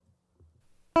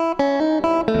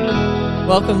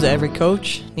Welcome to Every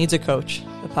Coach Needs a Coach,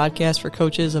 the podcast for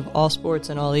coaches of all sports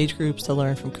and all age groups to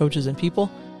learn from coaches and people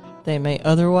they may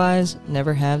otherwise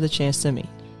never have the chance to meet.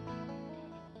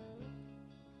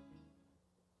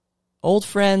 Old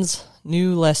friends,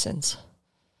 new lessons.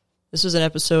 This was an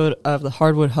episode of the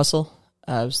Hardwood Hustle.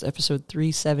 It was episode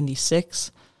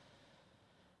 376.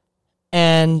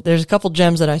 And there's a couple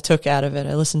gems that I took out of it.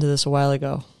 I listened to this a while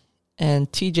ago. And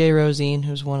TJ Rosine,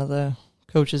 who's one of the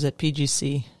coaches at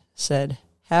PGC, said,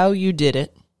 how you did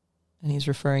it, and he's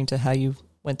referring to how you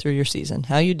went through your season,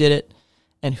 how you did it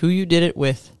and who you did it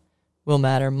with will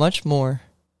matter much more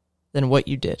than what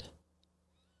you did.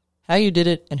 How you did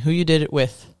it and who you did it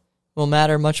with will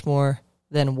matter much more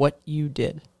than what you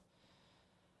did.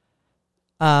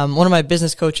 One of my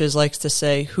business coaches likes to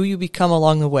say, who you become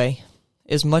along the way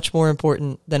is much more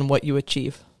important than what you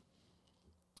achieve.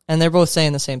 And they're both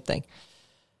saying the same thing.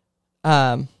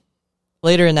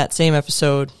 Later in that same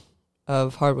episode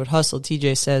of Hardwood Hustle,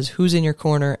 TJ says, who's in your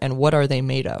corner and what are they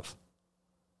made of?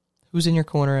 Who's in your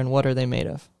corner and what are they made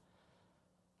of?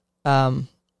 I'm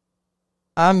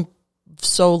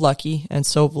so lucky and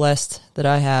so blessed that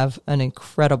I have an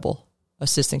incredible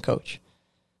assistant coach.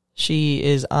 She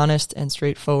is honest and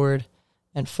straightforward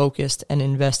and focused and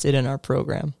invested in our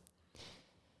program.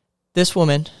 This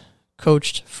woman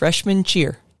coached freshman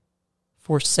cheer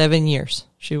for 7 years.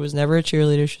 She was never a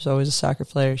cheerleader. She was always a soccer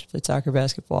player. She played soccer,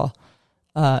 basketball,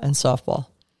 and softball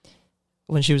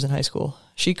when she was in high school.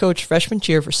 She coached freshman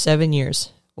cheer for 7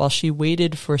 years while she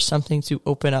waited for something to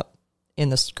open up in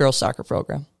the girls' soccer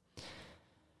program.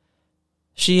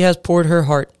 She has poured her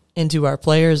heart into our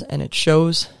players, and it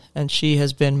shows, and she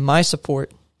has been my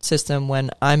support system when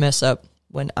I mess up,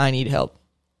 when I need help.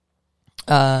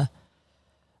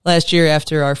 Last year,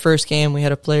 after our first game, we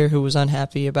had a player who was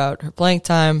unhappy about her playing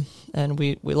time, and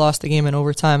we lost the game in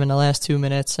overtime in the last 2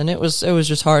 minutes, and it was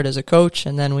just hard as a coach,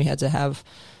 and then we had to have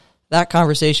that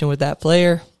conversation with that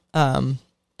player,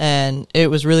 and it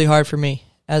was really hard for me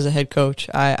as a head coach.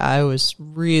 I was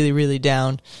really, really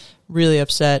down, really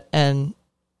upset, and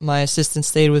my assistant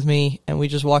stayed with me, and we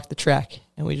just walked the track,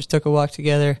 and we just took a walk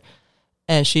together,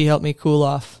 and she helped me cool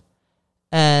off,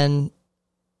 and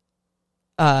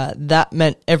that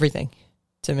meant everything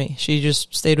to me. She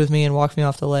just stayed with me and walked me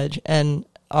off the ledge. And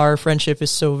our friendship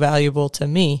is so valuable to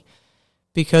me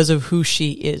because of who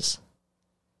she is.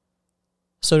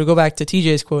 So to go back to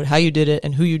TJ's quote, how you did it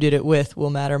and who you did it with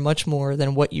will matter much more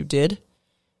than what you did.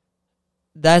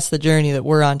 That's the journey that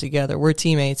we're on together. We're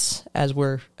teammates as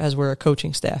we're a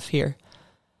coaching staff here.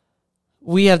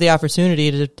 We have the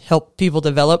opportunity to help people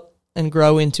develop and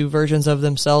grow into versions of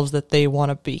themselves that they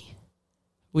want to be.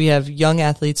 We have young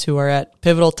athletes who are at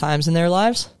pivotal times in their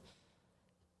lives,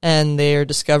 and they're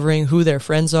discovering who their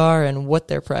friends are and what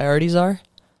their priorities are.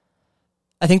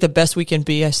 I think the best we can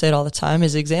be, I say it all the time,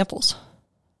 is examples.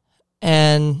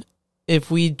 And if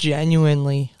we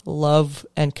genuinely love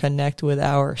and connect with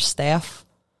our staff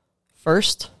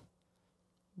first,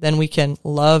 then we can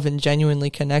love and genuinely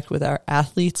connect with our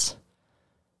athletes.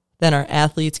 Then our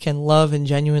athletes can love and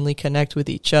genuinely connect with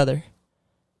each other.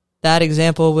 That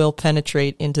example will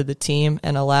penetrate into the team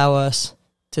and allow us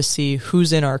to see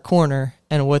who's in our corner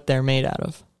and what they're made out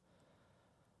of.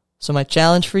 So my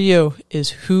challenge for you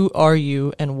is, who are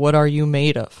you and what are you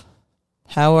made of?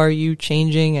 How are you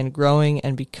changing and growing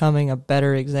and becoming a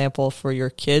better example for your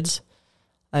kids?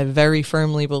 I very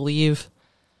firmly believe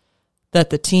that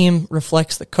the team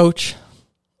reflects the coach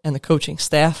and the coaching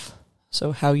staff.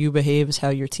 So how you behave is how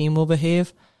your team will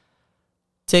behave.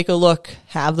 Take a look,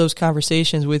 have those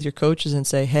conversations with your coaches and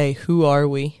say, hey, who are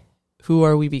we? Who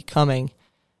are we becoming?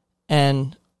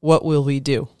 And what will we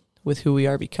do with who we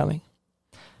are becoming?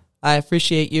 I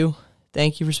appreciate you.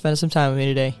 Thank you for spending some time with me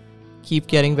today. Keep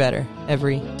getting better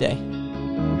every day.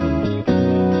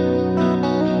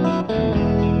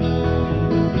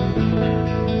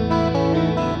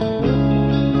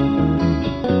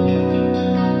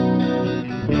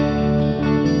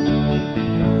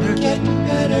 You're getting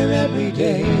better every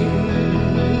day.